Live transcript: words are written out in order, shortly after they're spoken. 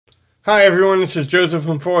Hi everyone, this is Joseph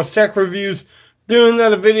from ForbesReviews doing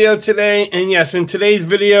another video today. And yes, in today's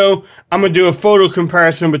video, I'm going to do a photo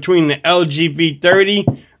comparison between the LG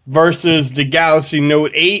V30 versus the Galaxy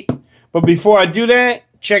Note 8. But before I do that,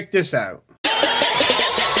 check this out.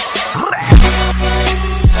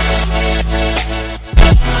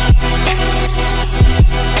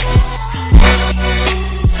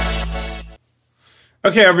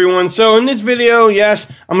 Okay everyone, so in this video,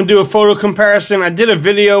 yes, I'm going to do a photo comparison. I did a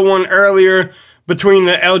video one earlier between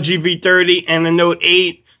the LG V30 and the Note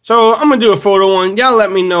 8. So I'm going to do a photo one. Y'all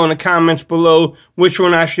let me know in the comments below which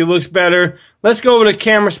one actually looks better. Let's go over the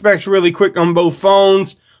camera specs really quick on both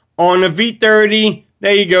phones. On the V30,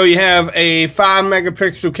 there you go, you have a 5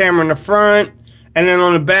 megapixel camera in the front. And then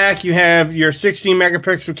on the back, you have your 16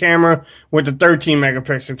 megapixel camera with the 13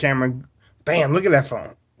 megapixel camera. Bam, look at that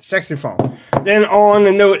phone. Sexy phone. Then on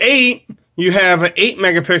the Note 8, you have an 8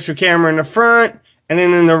 megapixel camera in the front, and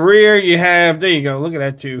then in the rear you have, there you go, look at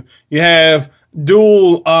that too. You have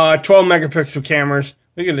dual 12 megapixel cameras.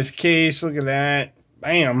 Look at this case, look at that.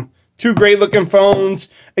 Bam. Two great looking phones.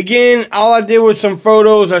 Again, all I did was some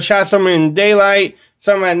photos. I shot some in daylight,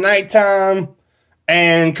 some at nighttime,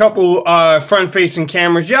 and a couple front facing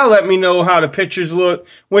cameras. Y'all let me know how the pictures look,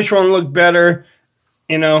 which one looked better.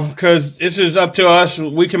 You know, because this is up to us.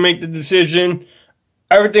 We can make the decision.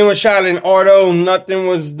 Everything was shot in auto. Nothing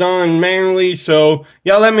was done manually. So,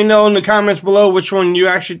 y'all let me know in the comments below which one you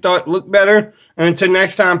actually thought looked better. And until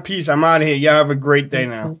next time, peace. I'm out of here. Y'all have a great day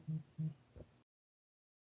now.